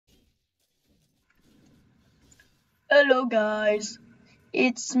Hello guys,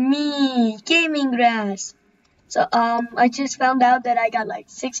 it's me, Gaming Grass. So I just found out that I got like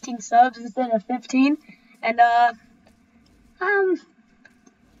 16 subs instead of 15, and um,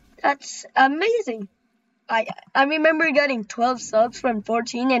 that's amazing. I remember getting 12 subs from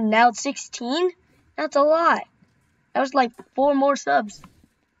 14, and now 16. That's a lot. That was like 4 more subs.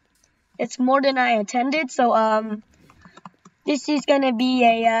 It's more than I intended. So this is gonna be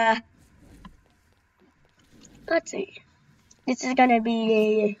a let's see. This is gonna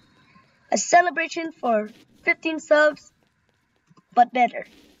be a celebration for 15 subs, but better.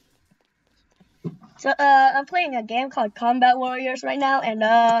 So I'm playing a game called Combat Warriors right now, and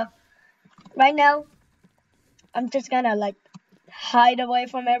right now I'm just gonna like hide away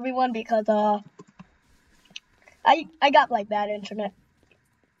from everyone because I got like bad internet.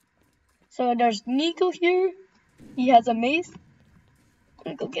 So there's Nico here. He has a mace. I'm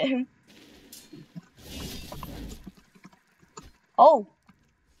gonna go get him. Oh.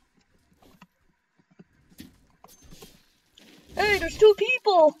 Hey, there's 2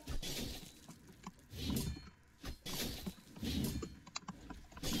 people.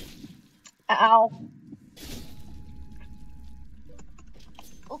 Ow.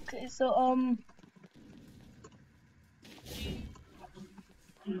 Okay, so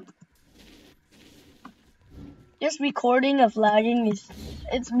this recording of lagging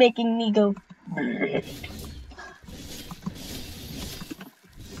it's making me go.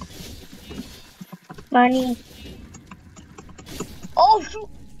 Money. Oh shoot.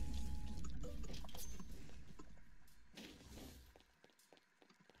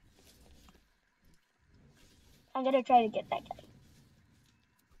 I'm gonna try to get that guy.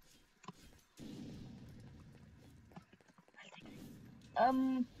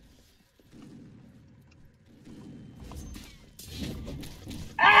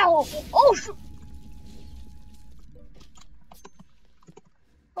 Ow! Oh shoot!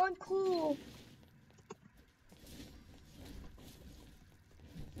 I'm cool.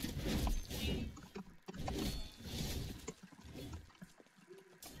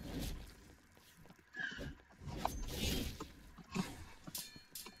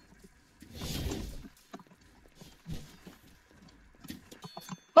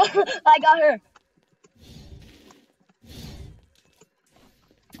 I got her.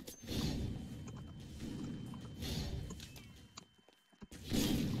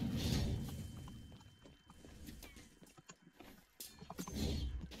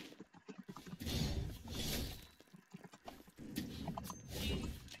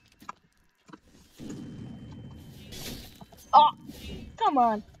 Oh, come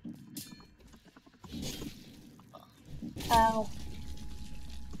on. Ow.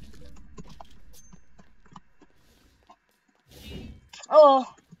 Oh.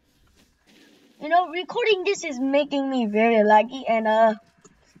 You know, recording this is making me very laggy, and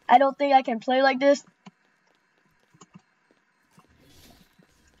I don't think I can play like this.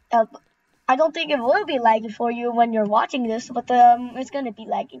 I don't think it will be laggy for you when you're watching this, but it's gonna be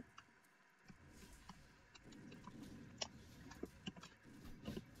laggy.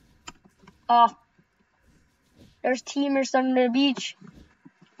 Oh, there's teamers on the beach.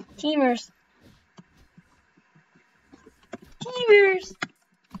 Teamers. Teamers.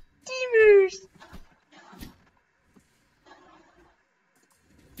 Teamers.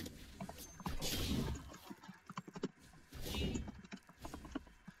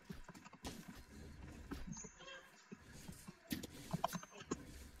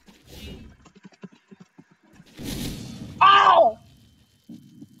 Ow!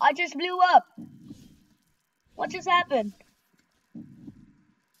 I just blew up. What just happened?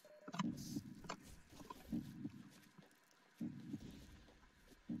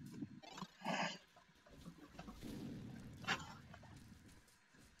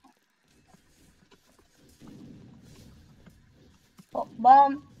 Oh,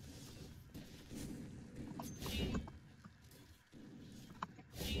 bomb.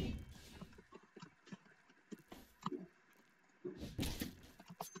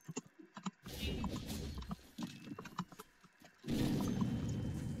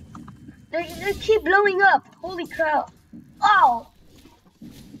 They keep blowing up. Holy crap. Oh!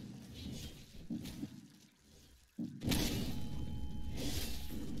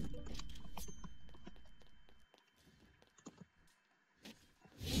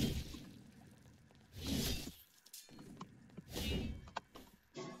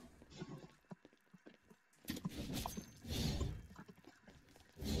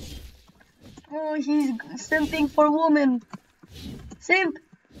 Oh, he's simping for women. Simp.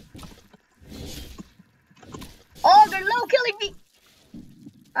 Oh, they're low killing me.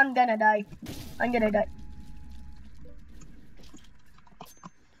 I'm gonna die. I'm gonna die.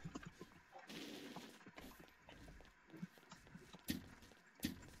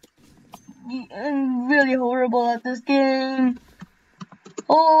 terrible at this game.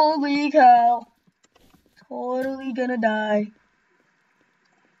 Holy cow. Totally gonna die.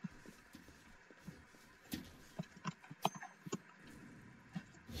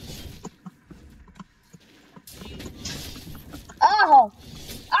 Ow!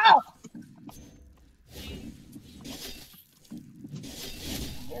 Ow!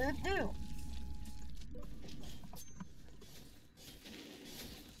 Get it through.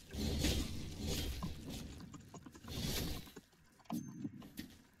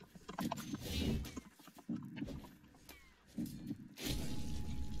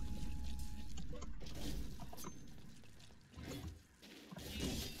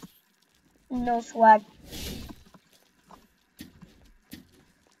 No swag.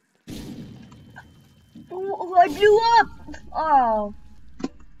 Oh, I blew up! Oh.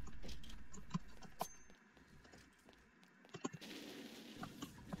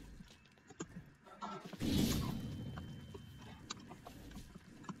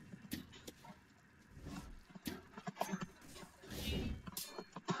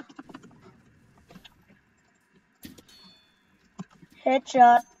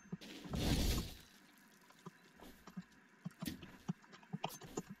 Headshot.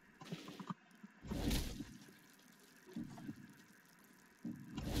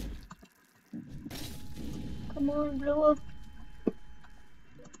 Come on, blow up.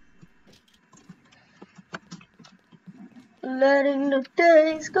 Letting the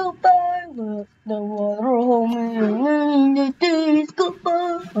days go by with the water hold me and letting the days go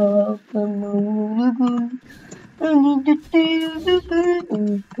by. Come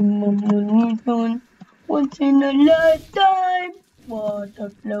on, once in a lifetime,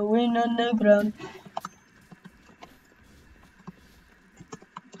 water flowing on the ground.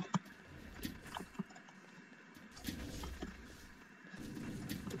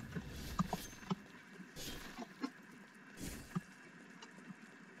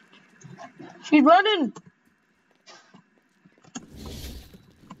 She's running.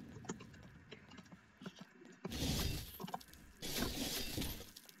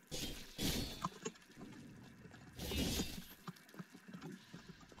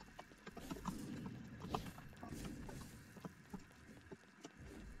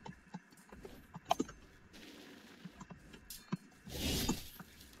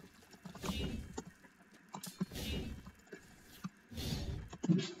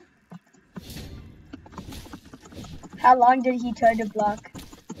 How long did he try to block?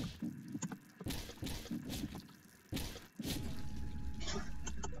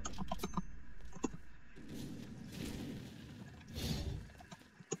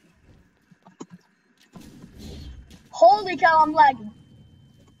 Holy cow, I'm lagging.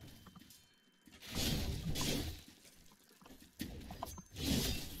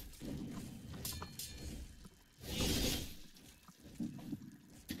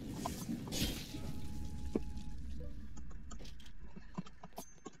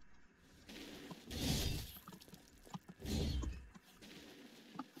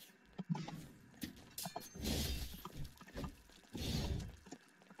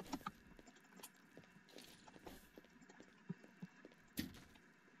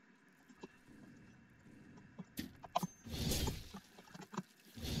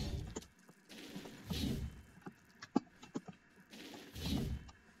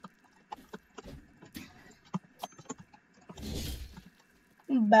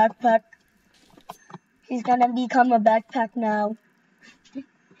 Backpack. He's gonna become a backpack now.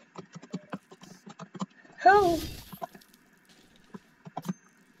 Oh.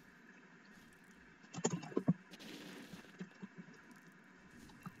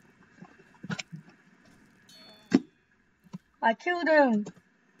 I killed him.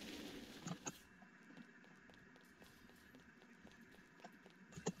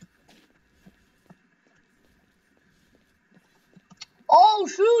 Oh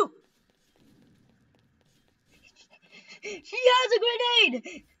shoot! She has a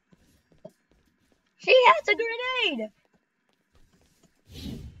grenade! She has a grenade!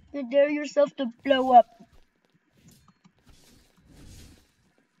 You dare yourself to blow up.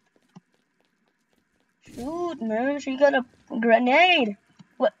 Shoot, man, she got a grenade.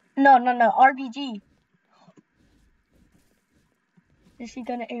 What? No, RPG. Is she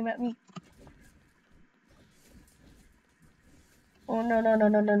gonna aim at me? Oh,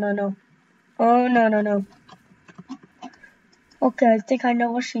 no. Oh, no. Okay, I think I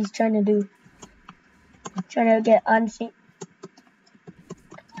know what she's trying to do. Trying to get unseen.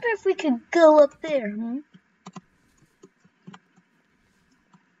 What if we could go up there, hmm?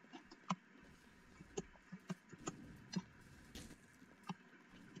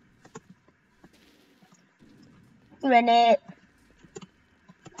 run it.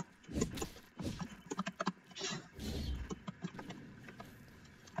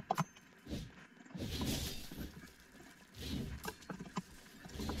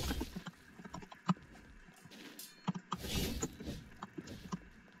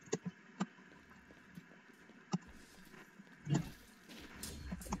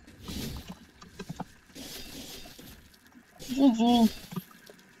 GG.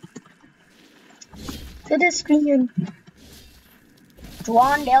 To the screen.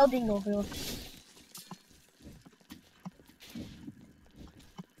 Dwan Delding over.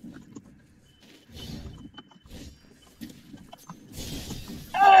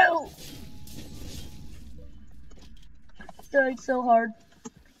 Oh! Died so hard.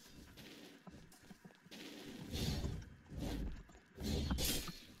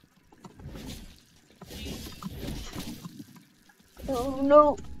 Oh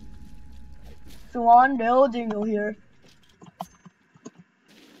no. Dwan Delding over here.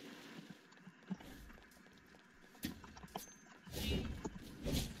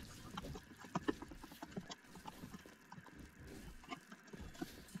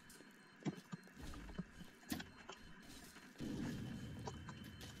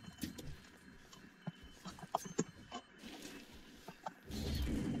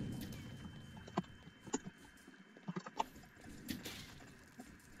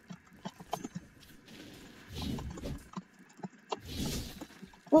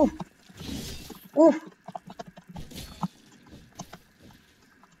 Oof. Oof.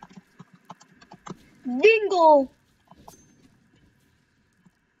 Dingle.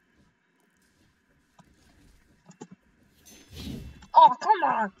 Oh, come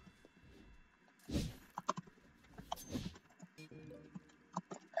on.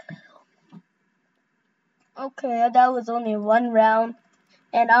 Okay, that was only one round,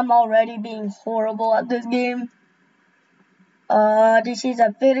 and I'm already being horrible at this game. This is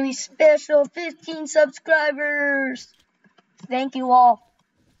a very special 15 subscribers. Thank you all.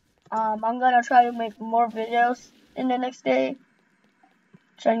 I'm gonna try to make more videos in the next day,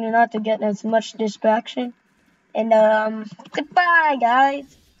 trying not to get as much distraction. And goodbye,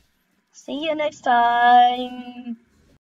 guys. See you next time.